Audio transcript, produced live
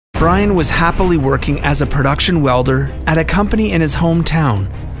Brian was happily working as a production welder at a company in his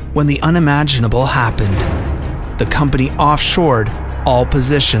hometown when the unimaginable happened. The company offshored all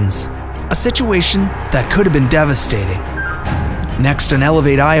positions, a situation that could have been devastating. Next in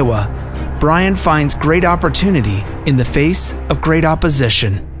Elevate, Iowa, Brian finds great opportunity in the face of great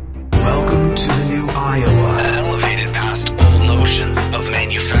opposition. Welcome to the new Iowa. Elevated past old notions of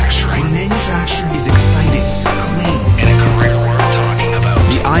manufacturing. Where manufacturing is exciting, clean, and a career worth talking about.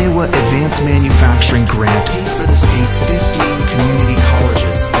 The Iowa Advanced Manufacturing Grant paid for the state's 15 community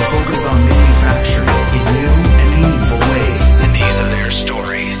colleges to focus on manufacturing in new and meaningful ways. And these are their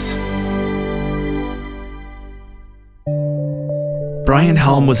stories. Brian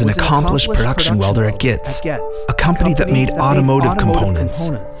Helm was an accomplished production welder at Gitz, a company that made automotive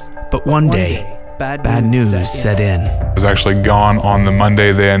components. But one day, bad news set in. I was actually gone on the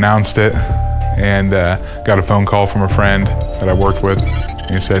Monday they announced it, and got a phone call from a friend that I worked with.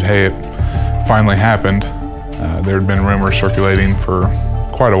 And he said, hey, it finally happened. There had been rumors circulating for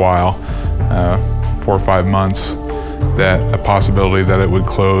quite a while, 4 or 5 months, that a possibility that it would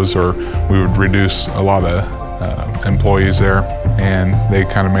close or we would reduce a lot of employees there. And they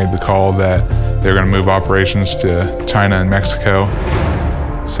kind of made the call that they're going to move operations to China and Mexico.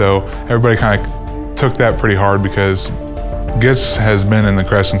 So everybody kind of took that pretty hard because Gitz has been in the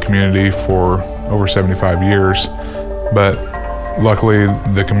Crescent community for over 75 years, but luckily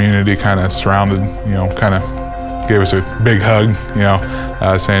the community kind of surrounded, kind of gave us a big hug,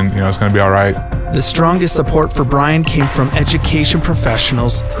 saying, it's going to be all right. The strongest support for Brian came from education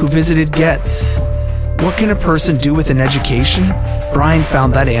professionals who visited Gitz. What can a person do with an education? Brian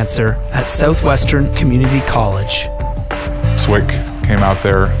found that answer at Southwestern Community College. SWCC came out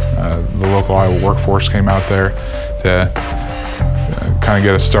there, the local Iowa workforce came out there to kind of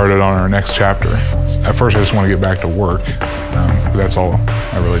get us started on our next chapter. At first I just want to get back to work. That's all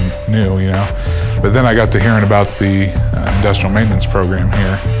I really knew, But then I got to hearing about the industrial maintenance program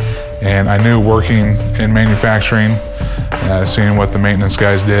here. And I knew working in manufacturing, seeing what the maintenance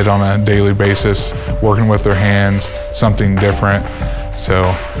guys did on a daily basis, working with their hands, something different. So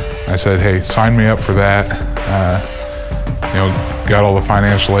I said, hey, sign me up for that. Got all the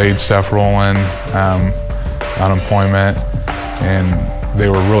financial aid stuff rolling, unemployment, and they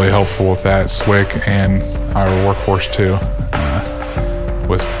were really helpful with that, SWCC and our workforce too,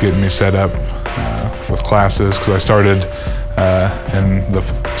 with getting me set up with classes, because I started in the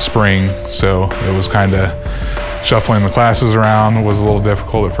spring, so it was kind of shuffling the classes around. It was a little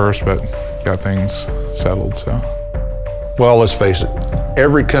difficult at first, but got things settled, so. Well, let's face it,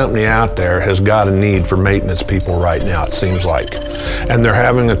 every company out there has got a need for maintenance people right now, it seems like. And they're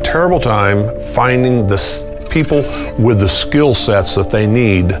having a terrible time finding the people with the skill sets that they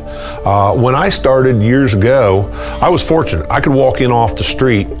need. When I started years ago, I was fortunate. I could walk in off the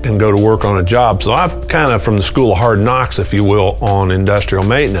street and go to work on a job. So I've kind of from the school of hard knocks, if you will, on industrial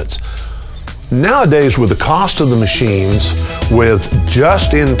maintenance. Nowadays, with the cost of the machines, with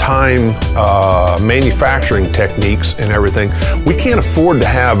just-in-time manufacturing techniques and everything, we can't afford to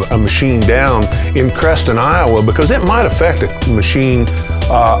have a machine down in Creston, Iowa, because it might affect a machine,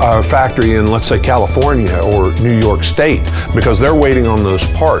 a factory in, let's say, California or New York State, because they're waiting on those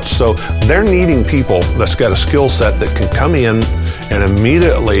parts. So they're needing people that's got a skill set that can come in and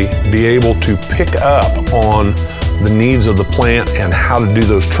immediately be able to pick up on the needs of the plant and how to do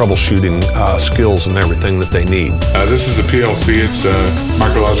those troubleshooting skills and everything that they need. This is a PLC, it's a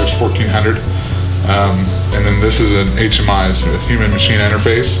Micrologix 1400. And then this is an HMI, it's a human machine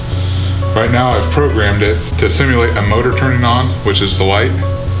interface. Right now I've programmed it to simulate a motor turning on, which is the light.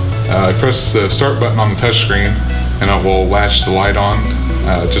 I press the start button on the touchscreen and it will latch the light on,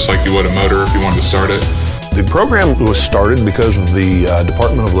 just like you would a motor if you wanted to start it. The program was started because of the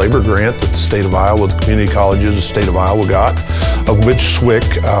Department of Labor grant that the state of Iowa, the community colleges the state of Iowa got, of which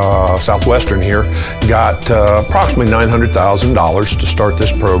SWCC, Southwestern here, got approximately $900,000 to start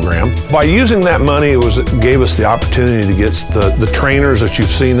this program. By using that money, it gave us the opportunity to get the trainers that you've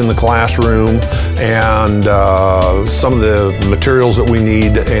seen in the classroom and some of the materials that we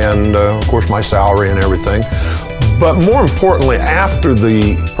need and of course my salary and everything. But more importantly, after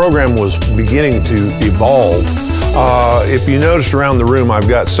the program was beginning to evolve, if you notice around the room, I've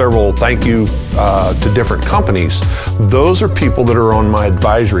got several thank you to different companies. Those are people that are on my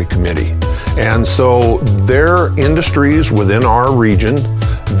advisory committee. And so they're industries within our region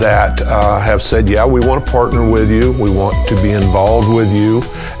that have said, yeah, we want to partner with you, we want to be involved with you.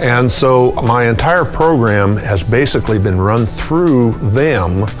 And so my entire program has basically been run through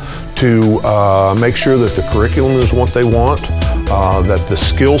them to make sure that the curriculum is what they want, that the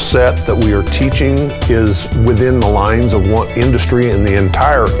skill set that we are teaching is within the lines of what industry and the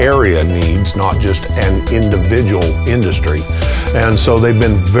entire area needs, not just an individual industry. And so they've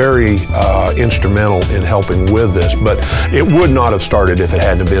been very instrumental in helping with this, but it would not have started if it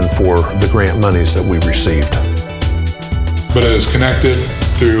hadn't been for the grant monies that we received. But it is connected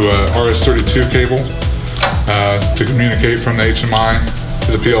through RS-32 cable to communicate from the HMI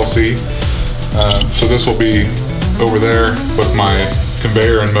to the PLC. So this will be over there with my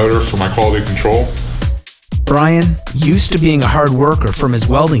conveyor and motor for my quality control. Brian, used to being a hard worker from his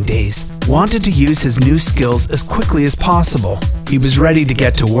welding days, wanted to use his new skills as quickly as possible. He was ready to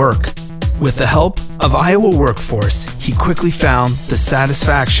get to work. With the help of Iowa Workforce, he quickly found the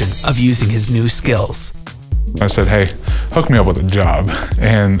satisfaction of using his new skills. I said, hey, hook me up with a job.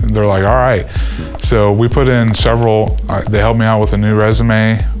 And they're like, all right. So we put in several, they helped me out with a new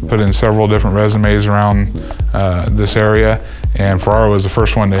resume, put in several different resumes around this area. And Ferrara was the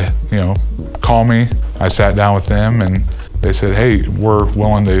first one to, call me. I sat down with them and they said, hey, we're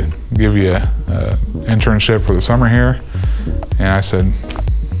willing to give you an internship for the summer here. And I said,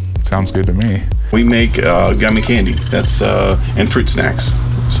 sounds good to me. We make gummy candy, that's and fruit snacks.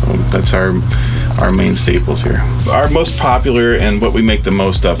 So that's our main staples here. Our most popular and what we make the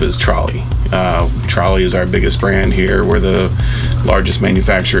most of is Trolley. Trolley is our biggest brand here. We're the largest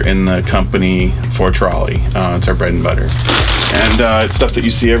manufacturer in the company for Trolley. It's our bread and butter. And it's stuff that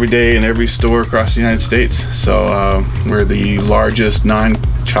you see every day in every store across the United States. So we're the largest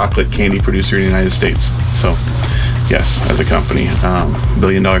non-chocolate candy producer in the United States. So yes, as a company,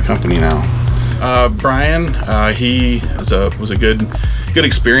 billion-dollar company now. Brian, he was a good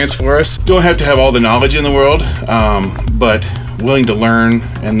experience for us. Don't have to have all the knowledge in the world, but willing to learn,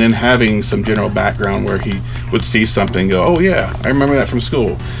 and then having some general background where he would see something and go, oh yeah, I remember that from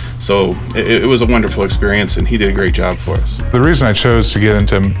school. So it was a wonderful experience, and he did a great job for us. The reason I chose to get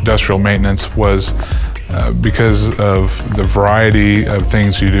into industrial maintenance was because of the variety of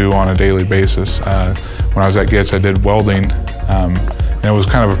things you do on a daily basis. When I was at GITS, I did welding, and it was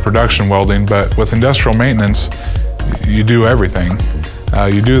kind of a production welding, but with industrial maintenance, you do everything.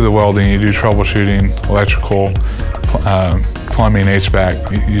 You do the welding, you do troubleshooting, electrical, plumbing,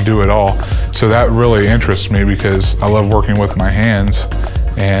 HVAC, you do it all. So that really interests me because I love working with my hands.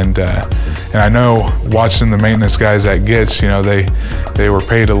 And I know watching the maintenance guys at GITS, they were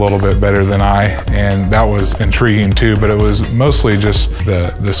paid a little bit better than I, and that was intriguing too, but it was mostly just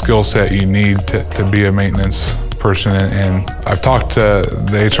the skill set you need to be a maintenance person. And I've talked to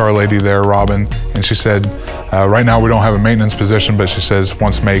the HR lady there, Robin, and she said, right now we don't have a maintenance position, but she says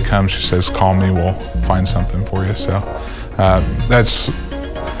once May comes, she says, call me, we'll find something for you. So that's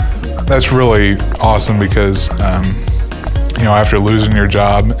really awesome because after losing your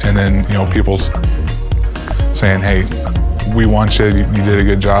job and then people saying, hey, we want you, you did a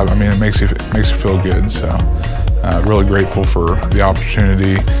good job. I mean, it makes you feel good. So really grateful for the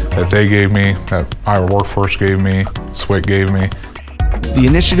opportunity that they gave me, that Iowa Workforce gave me, SWCC gave me. The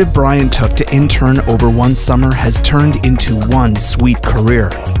initiative Brian took to intern over one summer has turned into one sweet career,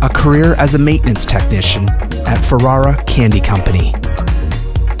 a career as a maintenance technician at Ferrara Candy Company.